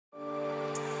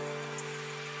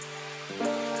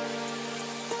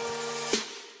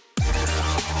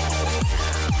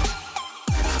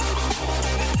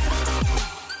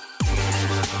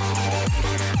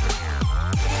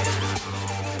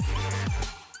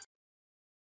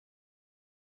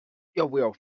Yo, we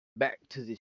are back to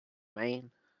this, man.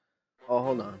 Oh,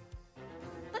 hold on.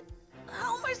 But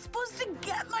how am I supposed to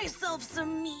get myself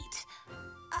some meat?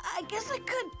 I guess I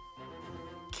could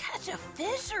catch a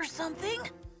fish or something.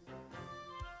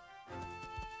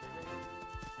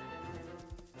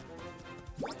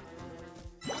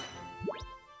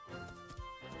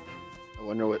 I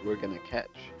wonder what we're gonna catch.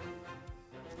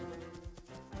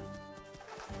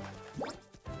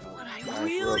 What I Guys,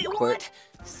 really real quick. want,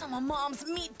 some of Mom's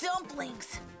meat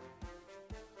dumplings.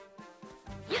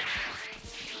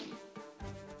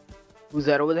 Who's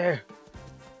that over there?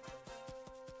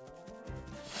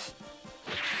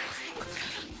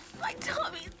 My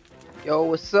tummy. Yo,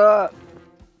 what's up?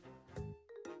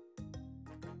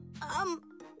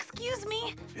 Excuse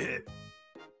me?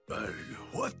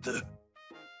 What the?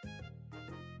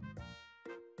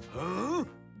 Huh?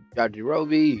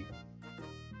 Yajirobe.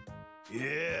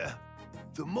 Yeah.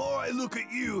 The more I look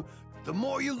at you, the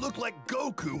more you look like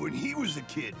Goku when he was a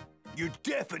kid. You're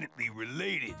definitely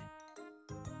related.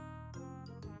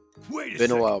 Wait a Been a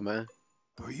second. while, man.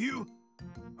 Are you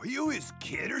his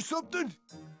kid or something?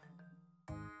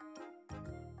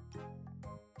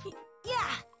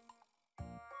 Yeah.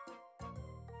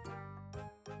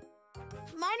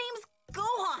 My name's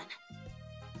Gohan.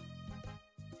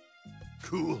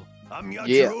 Cool. I'm Yeah.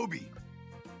 Yajirobe.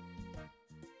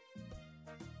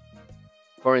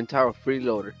 Foreign Tower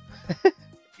freeloader.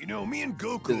 You know, me and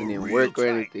Goku Doesn't are even real work or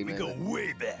tight. anything, We man. go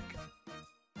way back.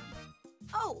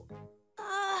 Oh,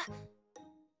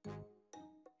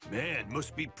 Man,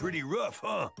 must be pretty rough,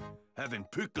 huh? Having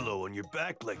Piccolo on your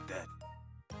back like that.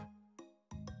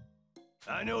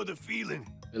 I know the feeling.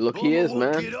 Look, he Bulma is,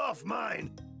 won't man. Get off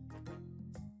mine.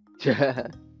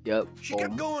 Yep. She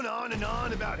kept going on and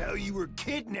on about how you were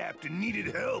kidnapped and needed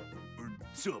help or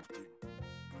something.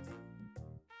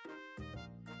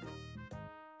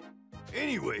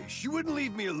 Anyway, she wouldn't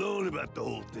leave me alone about the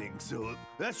whole thing, so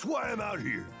that's why I'm out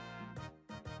here.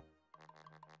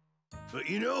 But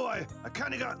you know, I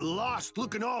kind of got lost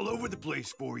looking all over the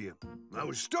place for you. I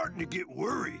was starting to get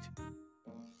worried.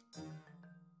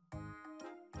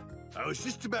 I was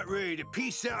just about ready to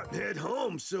peace out and head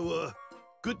home, so,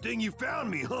 good thing you found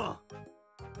me, huh?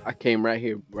 I came right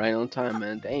here, right on time,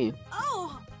 man. Damn.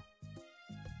 oh,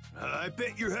 I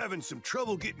bet you're having some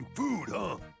trouble getting food,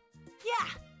 huh? yeah.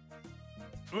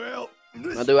 Well,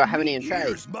 Now, do I have any in trade?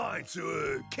 Here's mine,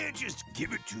 so, can't just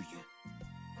give it to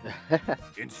you.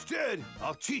 Instead,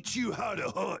 I'll teach you how to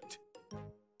hunt.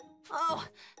 Oh,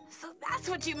 so that's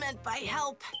what you meant by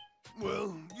help.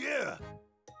 Well, yeah.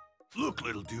 Look,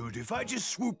 little dude, if I just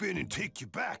swoop in and take you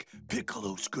back,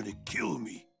 Piccolo's gonna kill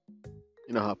me.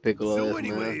 You know how Piccolo So is,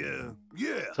 anyway, man.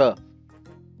 yeah. Tough.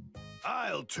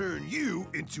 I'll turn you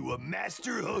into a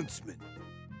master huntsman.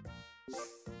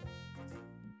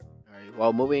 Alright,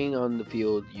 while moving on the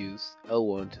field, use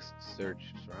L1 to search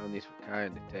surroundings for Kai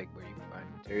and detect where you can find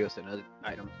materials and other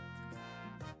items.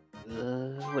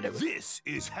 Whatever. This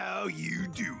is how you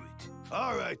do it.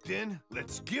 All right, then.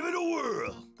 Let's give it a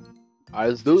whirl. Alright,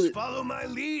 let's do Just it. follow my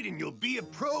lead and you'll be a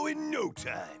pro in no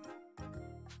time.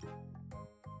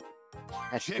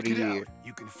 That's Check pretty it weird. out.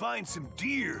 You can find some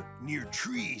deer near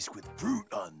trees with fruit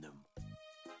on them.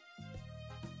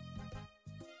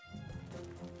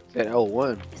 Said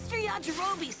L1. Mr.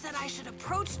 Yajirobe said I should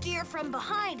approach deer from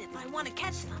behind if I want to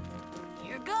catch them.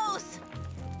 Here goes.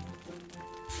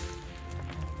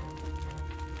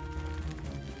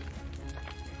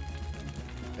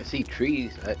 I see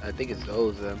trees. I think it's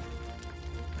those.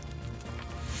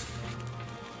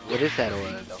 What is that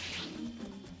over there, though?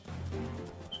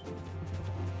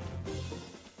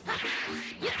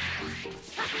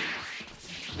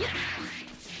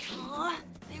 Aw,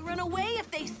 they run away if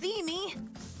they see me.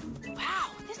 Wow,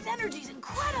 this energy's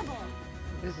incredible.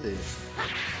 What is this?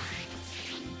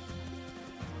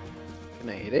 Can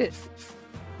I hit it?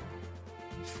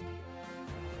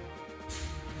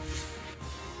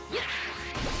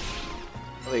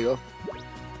 Oh, there you go.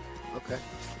 Okay.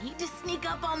 Need to sneak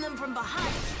up on them from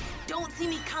behind. Don't see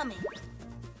me coming.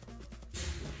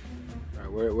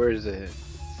 Alright, where is it?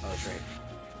 Oh, it's right.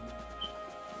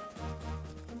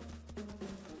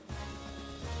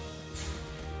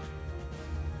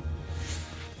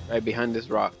 Right behind this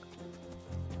rock.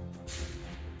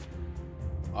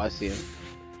 Oh, I see him.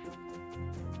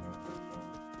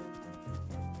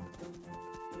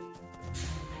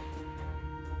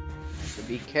 So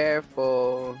be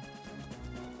careful.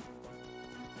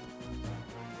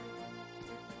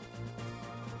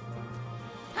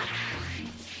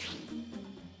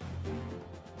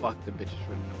 Fuck, the bitch is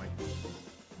running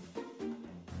away.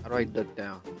 How do I duck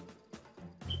down?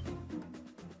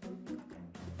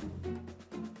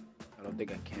 don't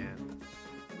think I can.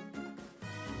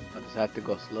 I'll just have to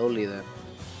go slowly then.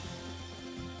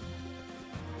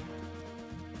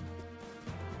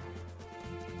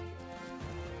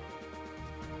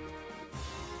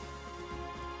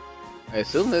 I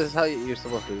assume this is how you're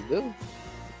supposed to do.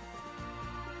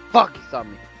 Fuck, he saw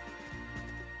me.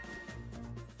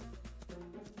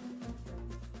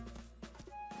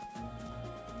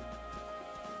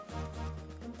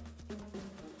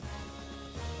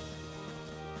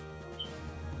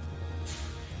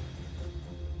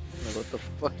 Like, what the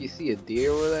fuck? You see a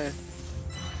deer over there?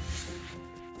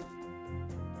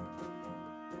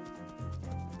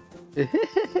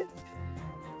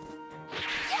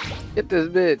 Get this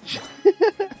bitch.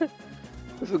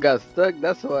 This one got stuck,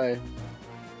 that's why.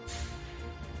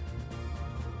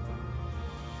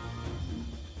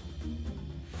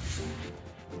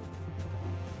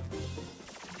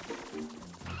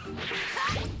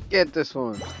 Get this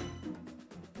one.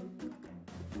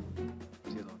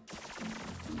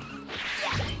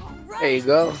 There you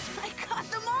go. I got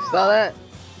them all. Saw that?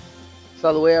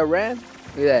 Saw the way I ran?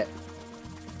 Look at that.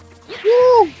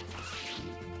 Woo!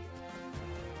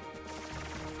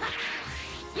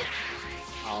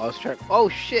 Oh, I was trying. Oh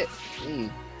shit!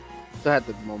 Still had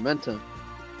the momentum.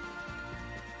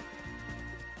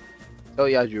 Tell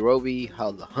Yajirobe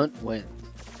how the hunt went.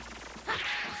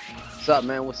 What's up,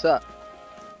 man? What's up?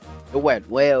 It went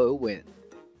well. It went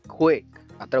quick.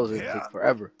 I thought it was gonna take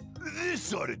forever.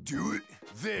 This ought to do it.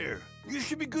 There. You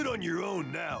should be good on your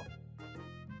own now.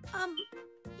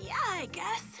 Yeah, I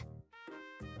guess.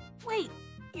 Wait,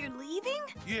 you're leaving?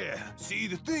 Yeah, see,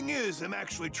 the thing is, I'm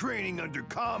actually training under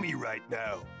Kami right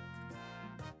now.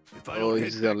 If I don't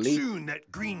head back soon,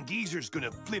 that green geezer's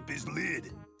gonna flip his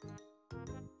lid.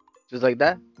 Just like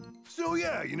that? So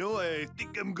yeah, you know, I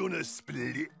think I'm gonna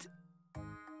split it.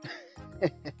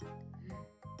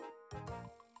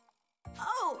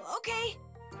 Oh, okay.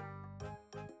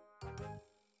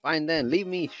 Fine then, leave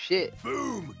me, shit.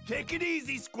 Boom! Take it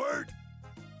easy, Squirt!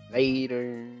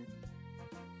 Later.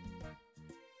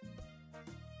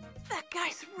 That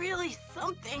guy's really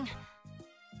something.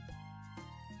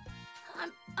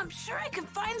 I'm sure I could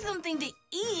find something to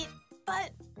eat, but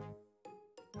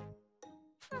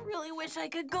I really wish I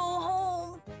could go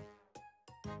home.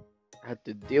 I have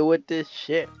to deal with this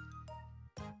shit.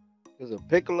 There's a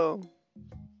Piccolo.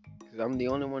 Cause I'm the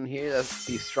only one here that's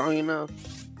strong enough.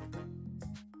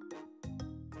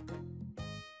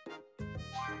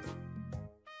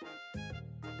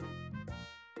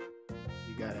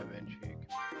 You gotta eventually.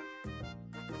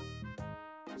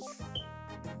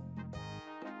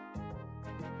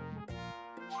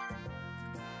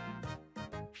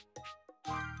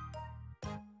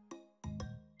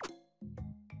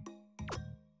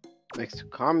 Next to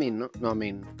Kami, no, I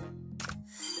mean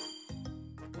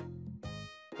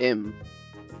him.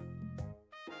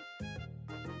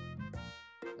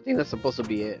 I think that's supposed to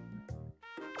be it.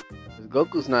 Cause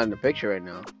Goku's not in the picture right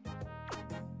now.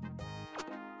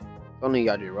 It's only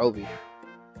Yajirobe.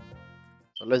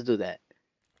 So let's do that.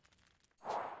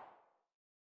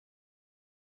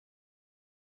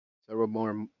 Several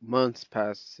more months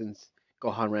passed since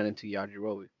Gohan ran into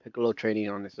Yajirobe. Piccolo, training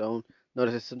on his own,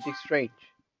 notices something strange.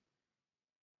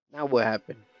 Now what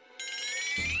happened?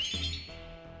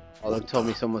 All them told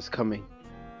me someone's coming.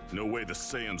 No way the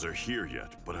Saiyans are here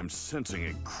yet, but I'm sensing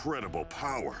incredible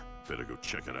power. Better go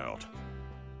check it out.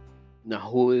 Now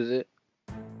who is it?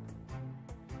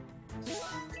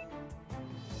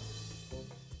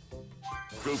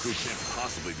 Goku can't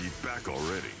possibly be back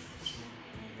already.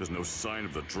 There's no sign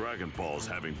of the Dragon Balls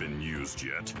having been used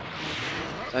yet.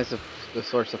 Signs of the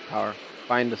source of power.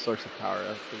 Find the source of power.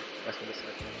 That's what it said.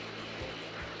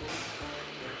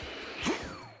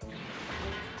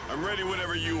 I'm ready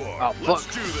whenever you are. Oh, Let's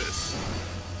fuck. do this.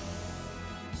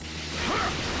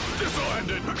 This'll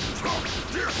end it.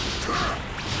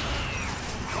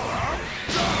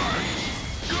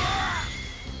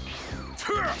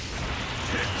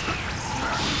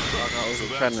 So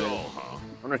that's all, huh?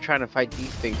 I'm not trying to fight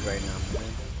these things right now, man.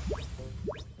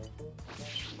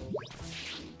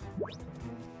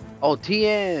 Oh,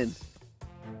 Tien!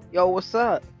 Yo, what's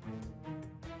up?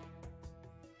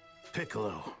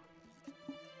 Piccolo.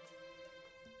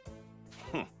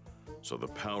 So the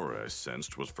power I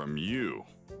sensed was from you.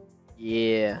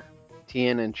 Yeah,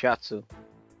 Tien and Chiaotzu.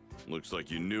 Looks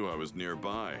like you knew I was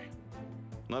nearby.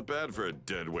 Not bad for a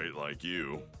deadweight like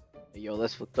you. Hey, yo,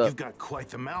 let's flip up. You've got quite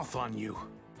the mouth on you.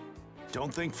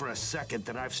 Don't think for a second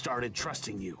that I've started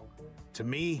trusting you. To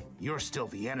me, you're still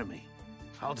the enemy.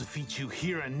 I'll defeat you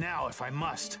here and now if I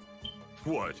must.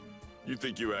 What? You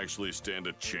think you actually stand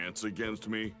a chance against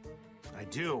me? I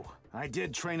do. I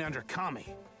did train under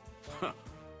Kami.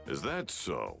 Is that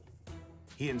so?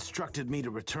 He instructed me to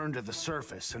return to the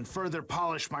surface and further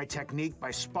polish my technique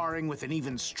by sparring with an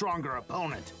even stronger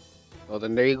opponent. Well,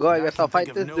 then there you go. I guess I'll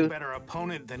fight this no dude. better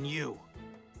opponent than you.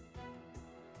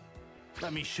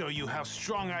 Let me show you how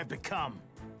strong I've become.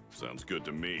 Sounds good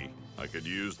to me. I could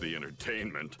use the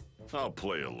entertainment. I'll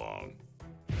play along.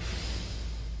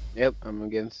 Yep, I'm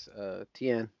against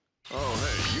Tien. Oh,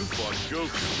 hey, you fought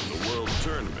Goku in the World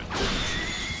Tournament, didn't you?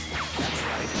 That's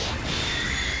right.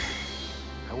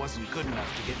 I wasn't good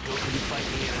enough to get Goku to fight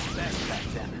me at his best back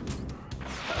then.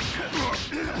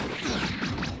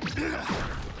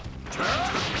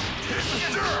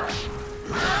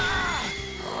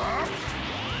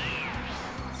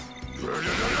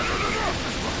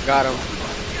 Got him.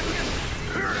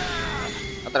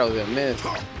 I thought I was gonna miss.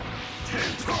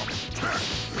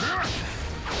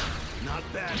 Not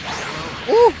bad,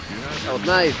 Woo! That was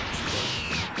nice.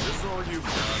 This all you've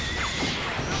got?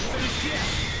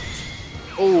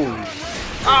 Oh!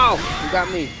 Oh! You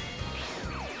got me.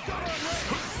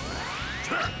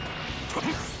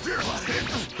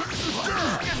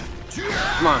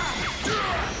 Come on.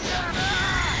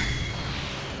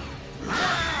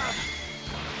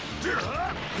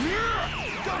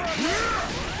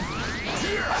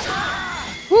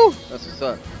 Woo! That's what's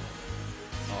up.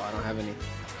 Oh, I don't have any.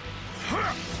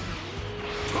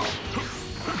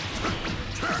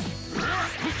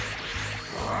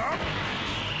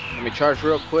 Let me charge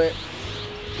real quick.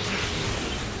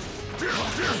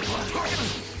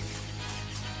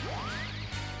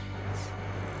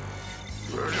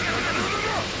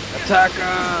 Attack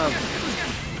him!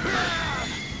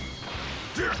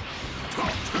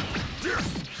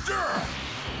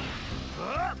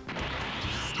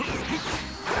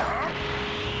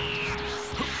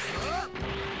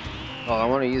 Oh, I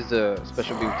want to use the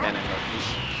special beam cannon.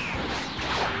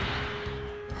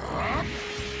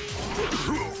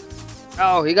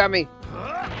 Oh, he got me.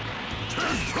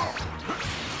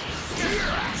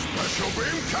 Special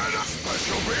beam cannon!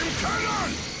 Special beam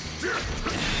cannon!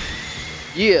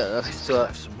 Yeah, that's what's still up.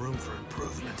 have some room for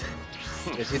improvement.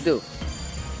 Yes, you do.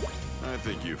 I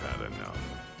think you've had enough.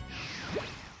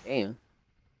 Damn.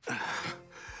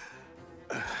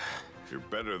 You're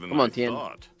better than Come on, I Tien.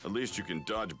 thought. At least you can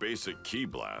dodge basic ki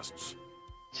blasts.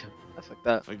 That's like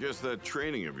that. I guess that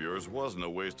training of yours wasn't a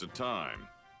waste of time.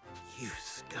 You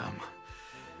scum.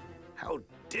 How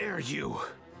dare you?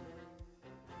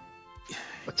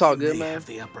 It's all You good, may man. have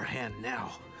the upper hand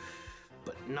now,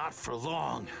 but not for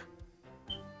long.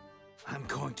 I'm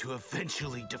going to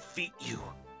eventually defeat you.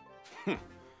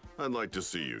 I'd like to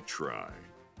see you try.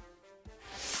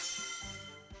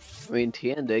 I mean,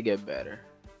 Tien did get better.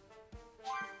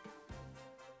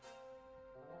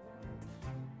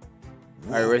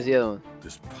 Alright, where's the other one?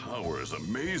 This power is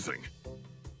amazing.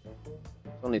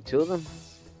 There's only two of them?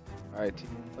 Alright,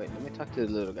 wait, let me talk to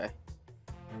the little guy.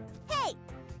 Hey!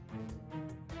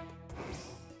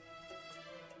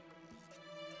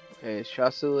 Okay,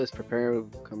 Chiaotzu is preparing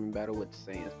to come in battle with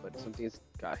Saiyans, but something's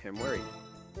got him worried.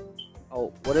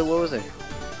 Oh, what was it?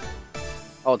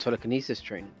 Oh, telekinesis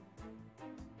training.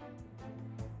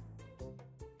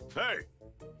 Hey!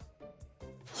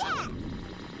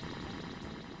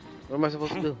 What am I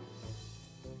supposed to do?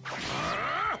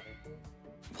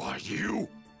 Why you?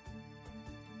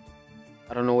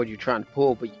 I don't know what you're trying to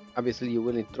pull, but obviously you're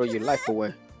willing to throw your life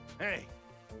away. Hey!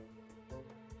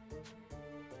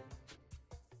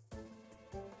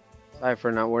 Sorry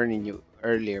for not warning you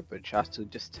earlier, but Chiaotzu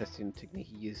just testing the technique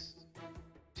he used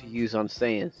to use on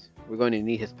Saiyans. We're going to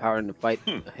need his power in the fight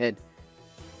ahead.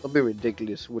 Don't be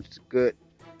ridiculous. What's good?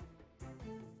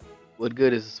 What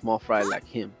good is a small fry like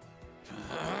him?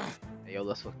 Hey, yo,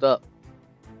 that's fucked up.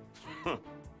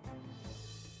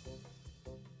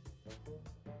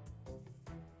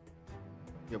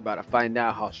 You're about to find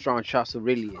out how strong Chiaotzu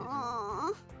really is.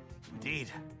 Aww. Indeed.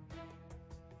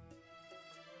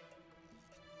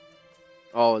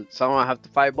 Oh, someone have to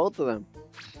fight both of them.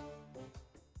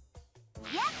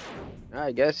 Yeah.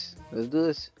 I guess. Let's do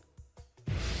this.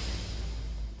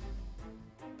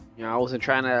 You know, I wasn't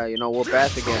trying to, you know, whoop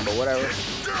ass again, but whatever.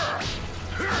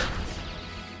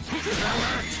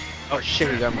 Oh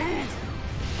shit, he got me.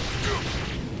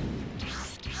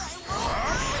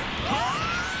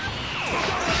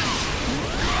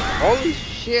 Holy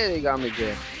shit, he got me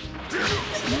good.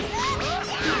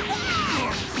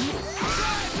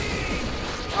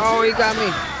 Oh, he got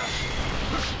me.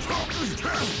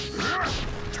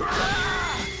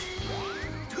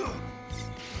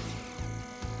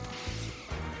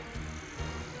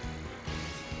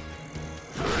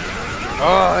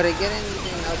 Oh, I didn't get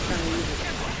anything. I was trying to use it.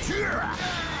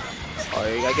 Oh,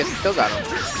 I guess he still got him.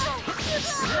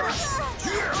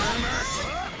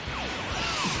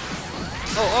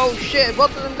 Oh shit,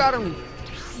 both of them got him.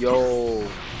 Yo,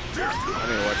 I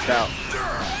need to watch out.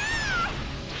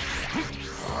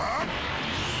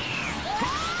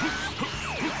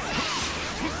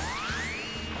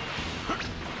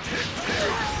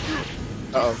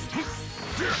 Uh-oh.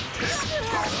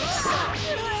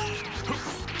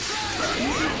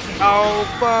 Oh,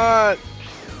 fuck.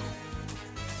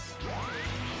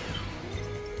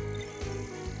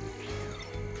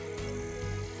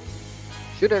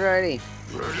 Shoot it already.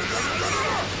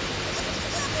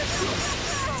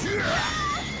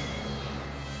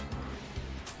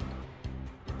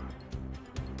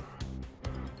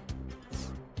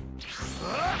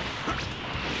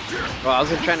 Oh, I was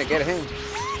just trying to get him.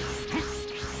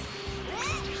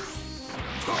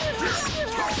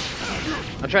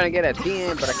 I'm trying to get at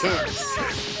Tien, but I can't.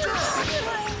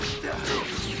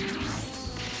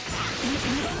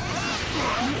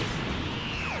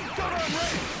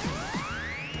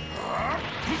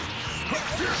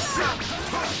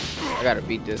 I gotta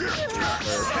beat this first. I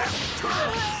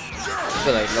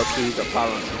feel like low-key he's a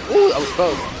problem. Ooh, that was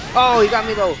close. Oh, he got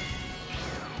me though.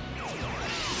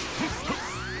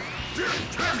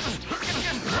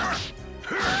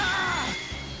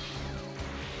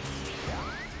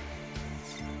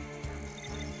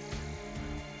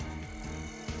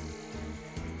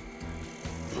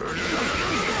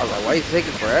 I was like, why is he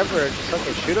taking forever? Just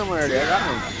fucking shoot him already. I got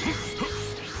him.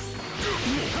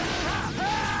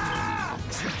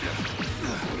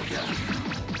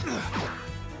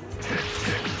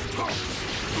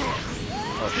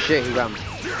 Oh shit, he got me.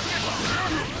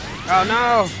 Oh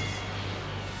no!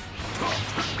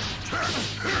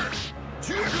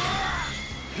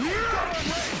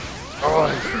 Oh,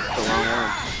 this is the wrong one.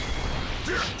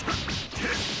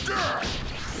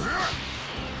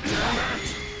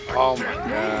 Oh my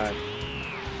god.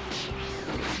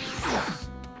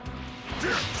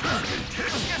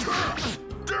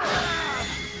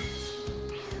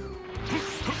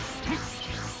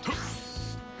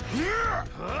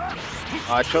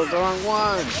 Oh, I chose the wrong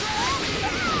one.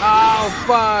 Oh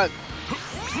fuck.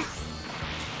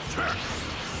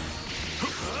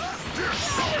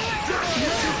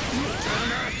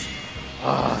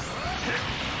 Oh.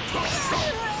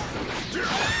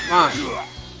 Come on.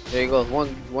 There he goes.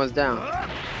 One's down.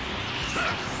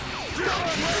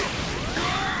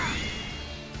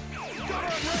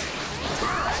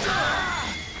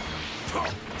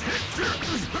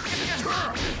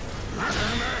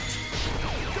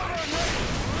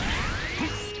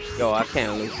 Yo, I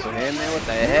can't lose to him, man. What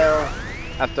the hell?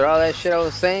 After all that shit I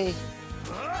was saying.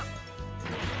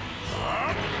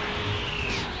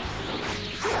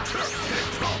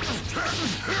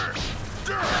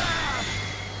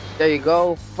 There you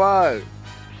go. Fuck.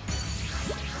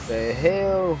 The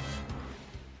hell.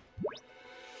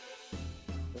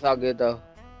 It's all good though.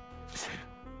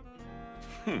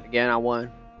 Again, I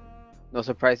won. No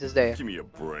surprises there. Give me a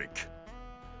break.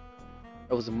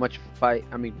 That wasn't much of a fight.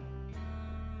 I mean,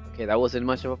 okay, that wasn't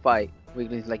much of a fight.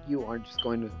 Weaklings like you aren't just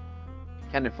going to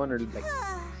kind of fun or like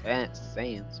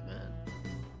Saiyans, man.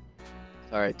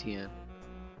 Sorry, Tien.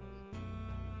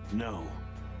 No.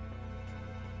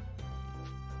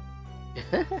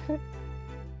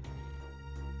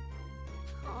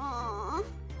 Aww.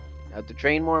 Have to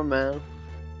train more, man.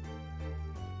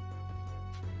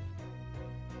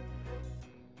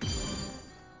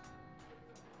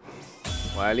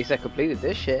 Well, at least I completed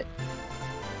this shit.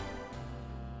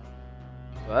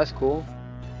 So that's cool.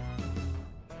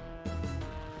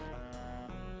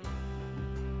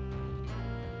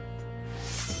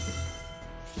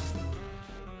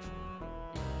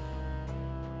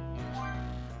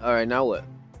 Alright, now what?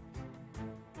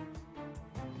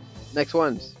 Next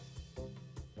ones.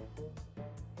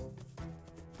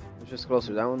 Which is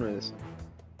closer, that one or this one?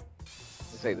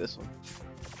 Let's say this one.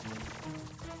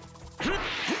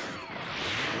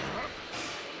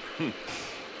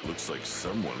 Looks like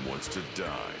someone wants to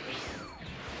die.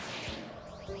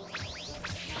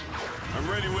 I'm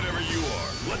ready whenever you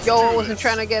are. Let's Yo, do I wasn't this.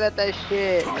 trying to get at that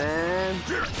shit, man.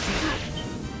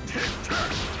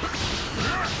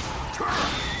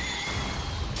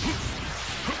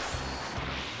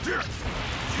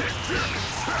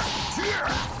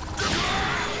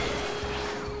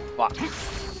 Fuck.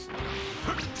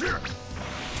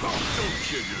 Don't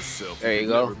kid yourself. There you You'll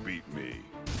go. Never beat me.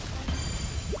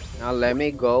 Now let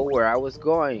me go where I was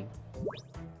going.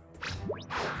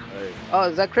 Right. Oh,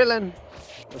 is that Krillin?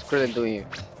 What's Krillin doing here?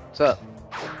 What's up?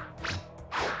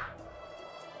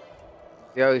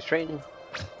 See how he's training?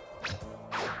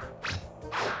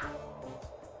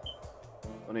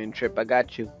 Don't even trip, I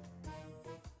got you.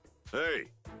 Hey!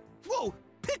 Whoa,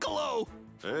 Piccolo!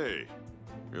 Hey,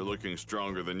 you're looking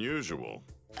stronger than usual.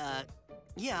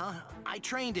 Yeah, I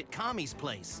trained at Kami's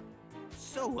place.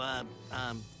 So,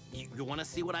 you want to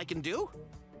see what I can do?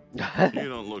 You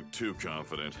don't look too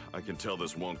confident. I can tell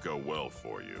this won't go well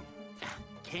for you.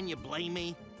 Can you blame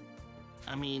me?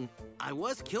 I mean, I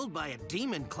was killed by a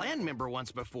demon clan member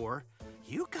once before.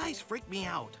 You guys freaked me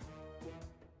out.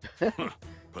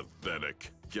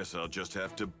 Pathetic. Guess I'll just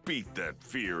have to beat that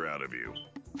fear out of you.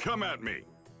 Come at me!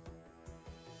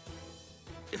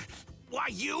 Why,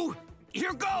 you?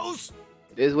 Here goes!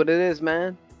 It is what it is,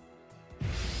 man.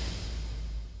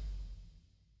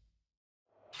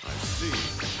 I see.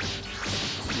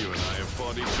 You and I have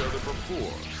fought each other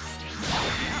before.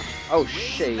 Oh Way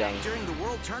shit, back young. during the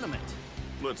World Tournament.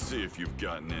 Let's see if you've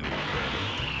gotten any better.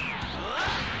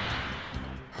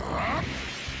 What?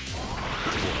 Is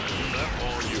that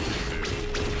all you can do?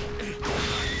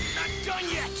 Not done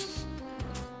yet!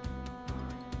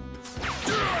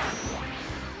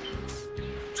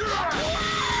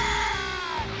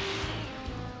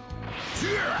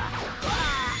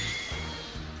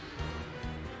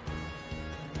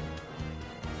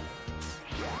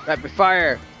 Rapid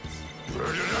fire.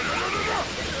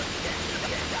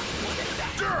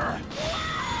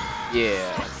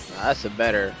 Yeah, that's a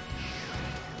better.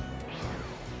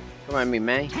 Come on, me,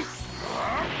 man. Do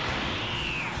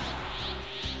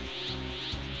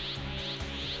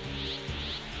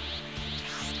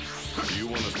you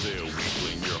want to stay a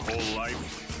weakling your whole life?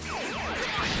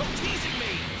 Quit teasing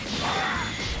me!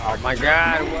 Oh my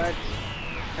god, what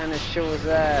kind of shit was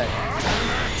that?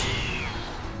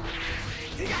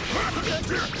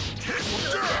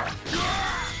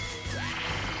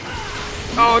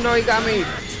 Oh no, he got me!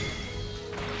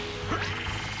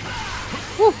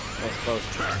 Whew, that's close.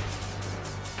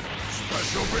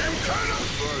 Special beam cannon!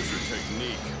 As far as your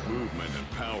technique, movement, and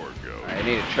power go. I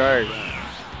need a charge. Well, I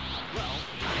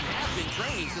have been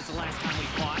training since the last time we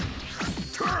fought.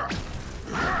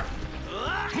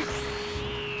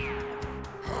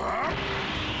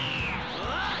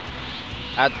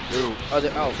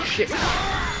 Oh shit!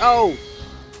 Oh!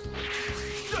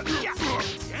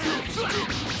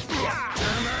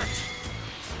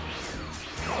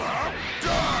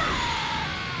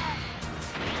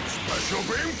 Special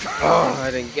beam cannon! Oh,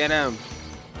 I didn't get him.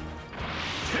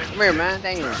 Come here, man.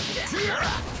 Damn. Special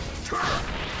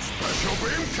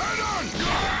beam cannon!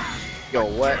 Yo,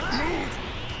 what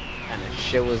kind of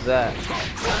shit was that?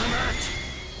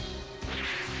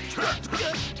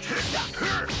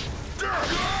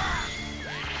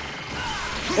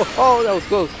 Oh, that was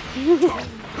close.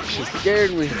 She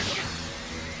scared me.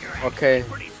 Okay.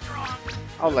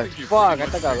 I was like, fuck, I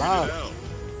think I lost.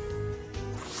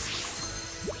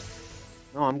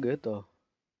 No, I'm good though.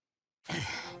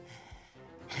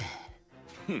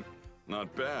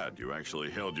 Not bad. You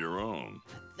actually held your own.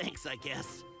 Thanks, I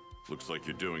guess. Looks like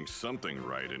you're doing something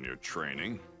right in your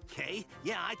training. Okay,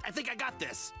 yeah, I think I got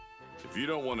this. If you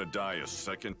don't want to die a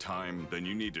second time, then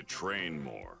you need to train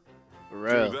more. For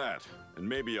real. Do that, and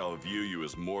maybe I'll view you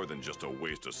as more than just a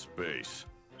waste of space.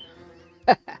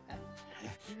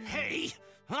 Hey,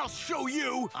 I'll show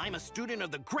you! I'm a student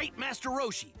of the great Master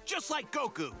Roshi, just like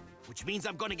Goku. Which means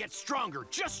I'm gonna get stronger.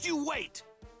 Just you wait!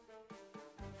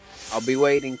 I'll be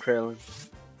waiting, Krillin.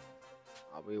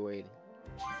 I'll be waiting.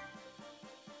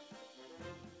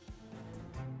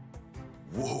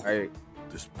 Whoa! Alright,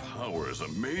 This power is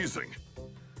amazing.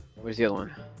 where's the other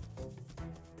one?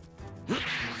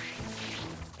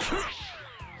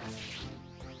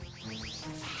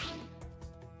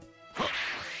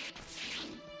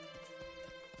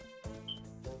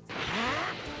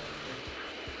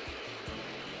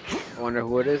 I wonder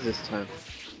who it is this time.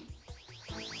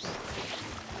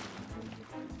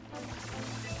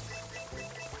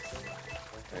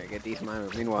 Alright, get these mine.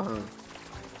 Meanwhile, huh?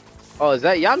 Oh, is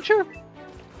that Yamcha?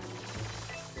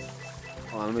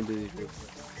 Hold on, let me do these real quick.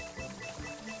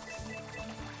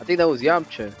 I think that was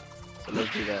Yamcha. So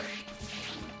let's do that.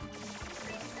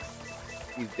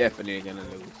 He's definitely gonna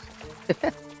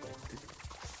lose.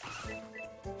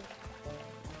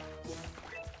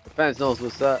 The fans knows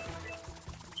what's up.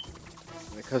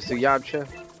 When it comes to Yamcha.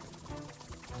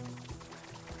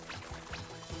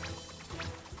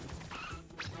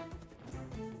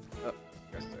 Oh,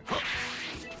 yes, sir.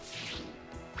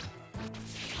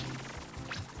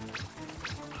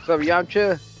 What's up,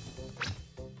 Yamcha?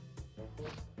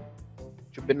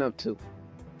 What you been up to?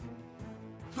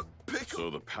 So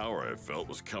the power I felt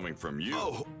was coming from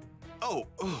you. Oh,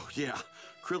 yeah.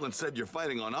 Krillin said you're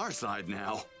fighting on our side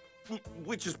now.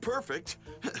 Which is perfect.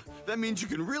 That means you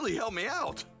can really help me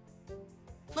out.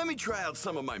 Let me try out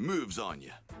some of my moves on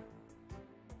you.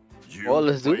 You well,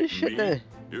 let's do fight this shit me? then.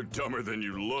 You're dumber than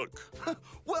you look.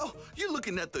 Well, you're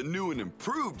looking at the new and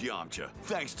improved Yamcha,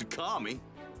 thanks to Kami.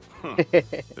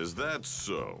 Is that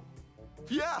so?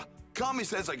 Yeah, Kami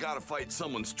says I gotta fight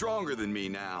someone stronger than me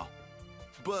now.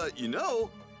 But you know,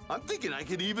 I'm thinking I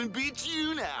could even beat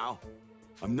you now.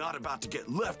 I'm not about to get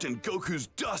left in Goku's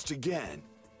dust again.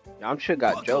 Yamcha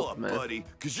got Buckle joked, up, man. buddy,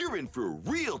 cause you're in for a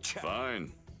real challenge.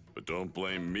 Fine, but don't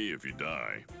blame me if you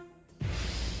die.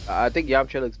 I think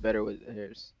Yamcha looks better with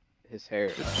his hair.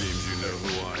 It seems you know who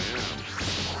I am.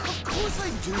 Of course I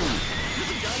do. You're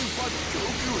the guy who fought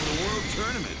Goku in the World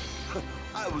Tournament.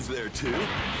 I was there too.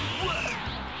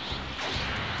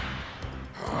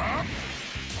 I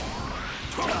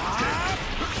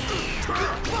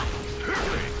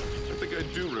think I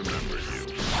do remember you.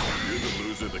 You're the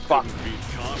loser that couldn't beat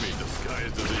Kami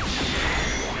disguised as a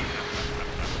human.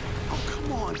 Oh,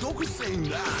 come on, don't be saying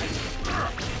that.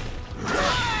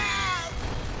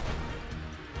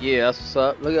 Yeah, that's what's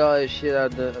up. Look at all this shit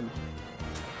out there. Special.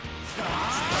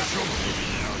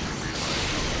 Now you realize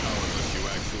how powerless you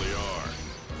actually are.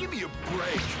 Give me a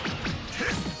break.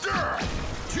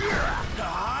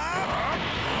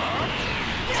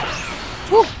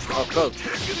 Woo! Oh, close.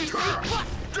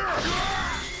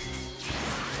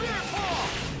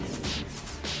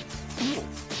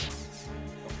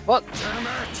 Fuck. Damn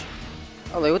it.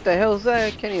 I was like, what the hell is that?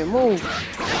 I can't even move.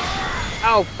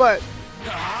 Ow, fuck.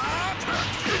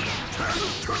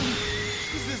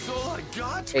 Is this all I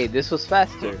got? Hey, this was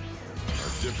faster. Our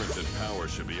difference in power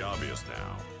should be obvious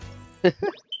now.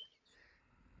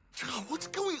 What's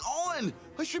going on?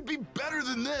 I should be better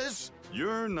than this.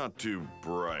 You're not too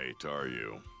bright, are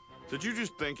you? Did you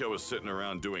just think I was sitting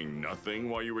around doing nothing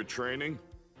while you were training?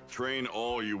 Train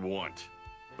all you want,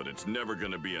 but it's never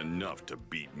gonna be enough to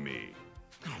beat me.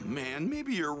 Oh man,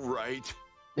 maybe you're right.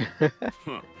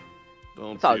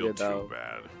 Don't It's all feel good, too though.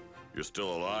 bad. You're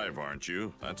still alive, aren't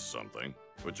you? That's something.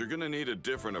 But you're gonna need a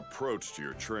different approach to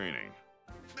your training.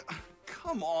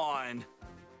 Come on.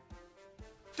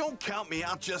 Don't count me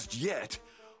out just yet.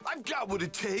 I've got what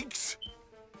it takes.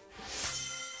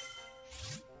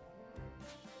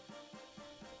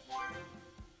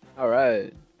 All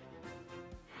right.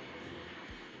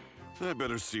 I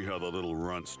better see how the little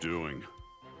runt's doing.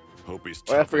 Hope he's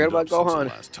Oh, I forgot toughened about up since the Gohan.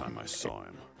 last time I saw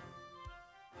him.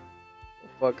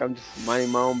 Fuck, I'm just minding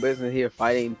my own business here,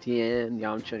 fighting Tien,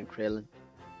 Yamcha, and Krillin.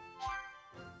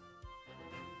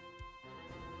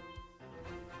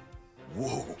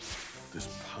 Whoa, this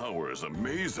power is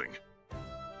amazing.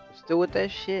 Still with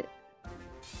that shit.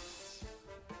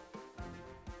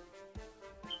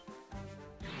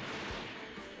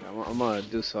 I'm gonna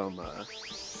do some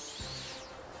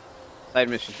side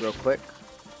missions real quick.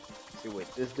 See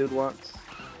what this dude wants.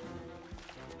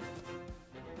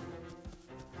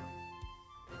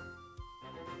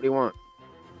 What do you want?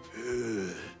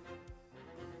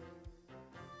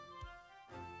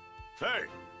 Hey!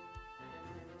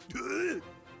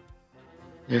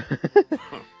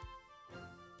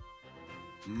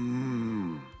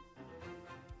 Mmm.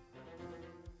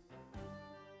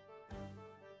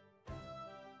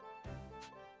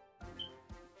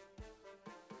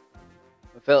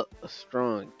 I felt a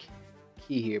strong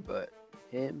key here, but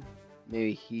him,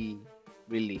 maybe he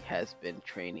really has been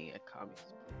training at Kami's place.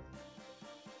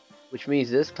 Which means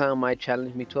this clown might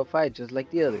challenge me to a fight just like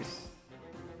the others.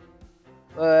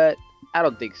 But I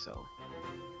don't think so.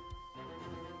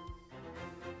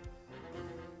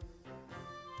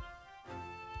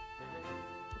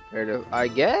 Compared to, I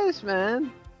guess,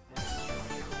 man.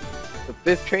 The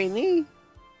 5th trainee?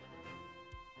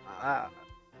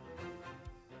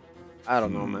 I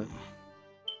don't know, man.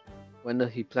 When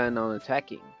does he plan on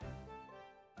attacking?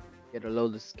 Get a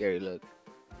load of scary look.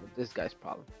 With this guy's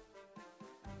problem.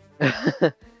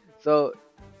 So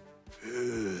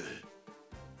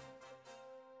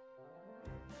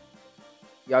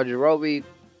Yajirobe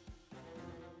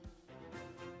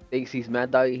thinks he's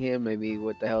mad dogging him. Maybe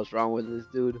what the hell's wrong with this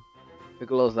dude?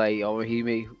 Piccolo's like, oh,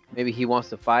 maybe he wants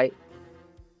to fight.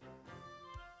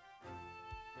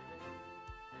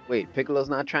 Wait, Piccolo's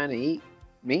not trying to eat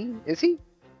me, is he?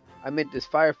 I meant this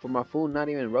fire for my food, not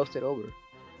even roasted over.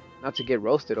 Not to get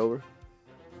roasted over.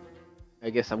 I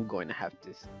guess I'm going to have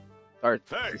to start.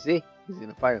 Hey. You see? He's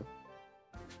gonna fight him.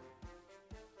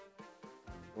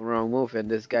 One wrong move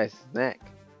and this guy's snack.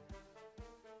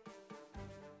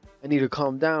 I need to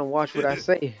calm down, watch what I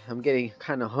say. I'm getting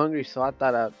kind of hungry, so I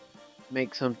thought I'd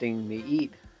make something to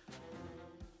eat.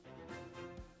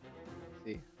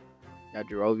 See?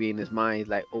 Yajirobe in his mind, he's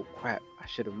like, oh crap, I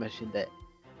should have mentioned that.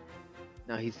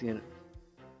 Now he's gonna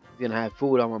have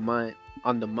food on my mind,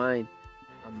 on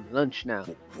lunch now.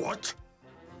 What?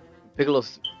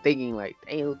 Piccolo's thinking like,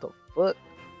 dang, what the fuck?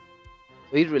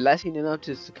 So he's relaxing enough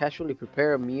to casually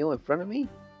prepare a meal in front of me?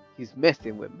 He's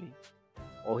messing with me.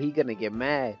 Oh, he gonna get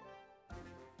mad.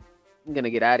 I'm gonna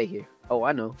get out of here. Oh,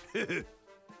 I know.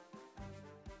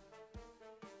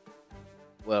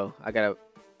 Well, I gotta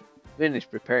finish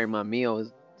preparing my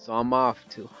meals, so I'm off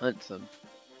to hunt some.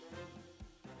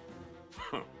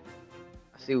 I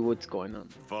see what's going on.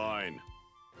 Fine.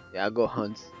 Yeah, I'll go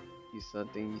hunt you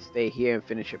something. You stay here and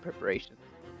finish your preparations.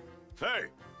 Hey!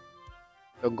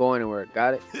 Don't go anywhere,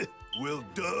 got it? Well,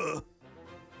 duh.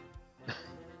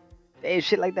 Hey,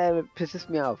 shit like that pisses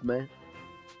me off, man.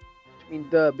 What you mean,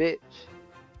 duh, bitch?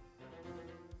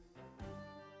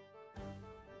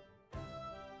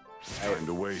 Time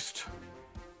to waste.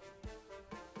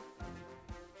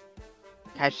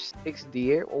 Catch 6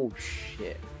 deer? Oh,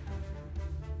 shit.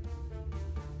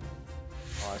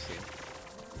 Oh, I see.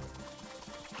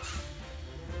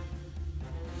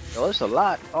 Oh, there's a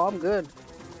lot. Oh, I'm good.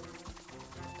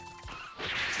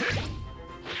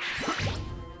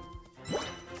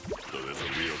 So there's a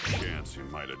real chance you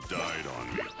might have died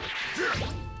on me.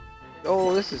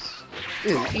 Oh, this is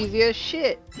easy as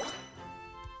shit.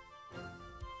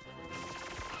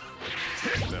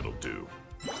 That'll do.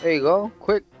 There you go.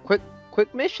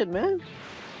 Quick mission, man.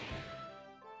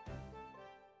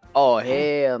 Oh,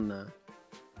 hell no.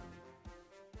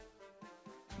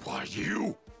 Why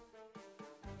you?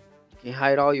 You can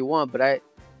hide all you want, but I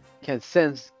can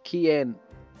sense key and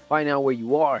find out where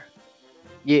you are.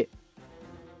 Yeah.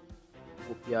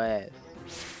 Whoop your ass.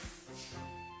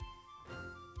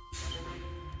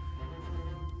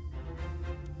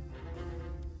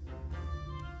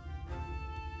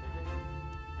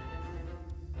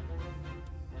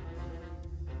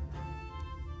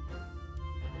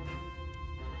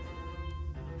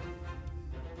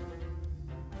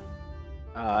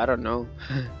 I don't know.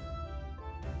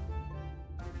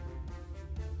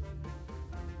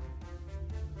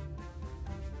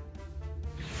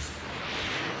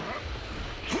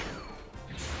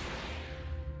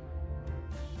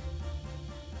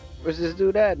 Where's this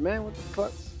dude at, man? What the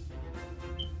fuck?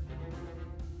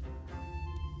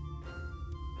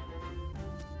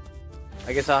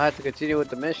 I guess I'll have to continue with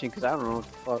the mission because I don't know what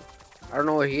the fuck. I don't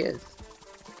know where he is.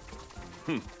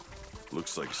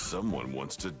 Looks like someone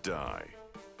wants to die.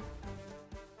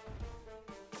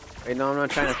 Wait, no, I'm not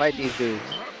trying to fight these dudes.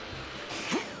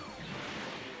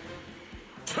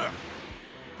 I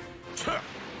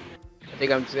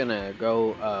think I'm just gonna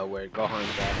go where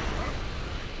Gohan's at.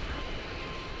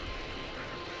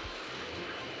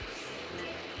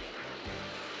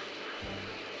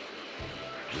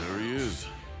 There he is.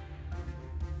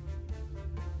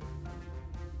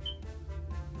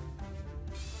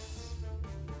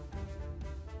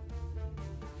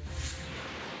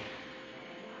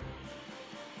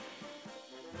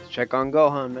 Let's check on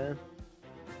Gohan, man.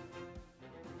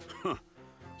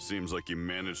 Seems like you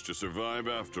managed to survive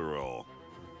after all.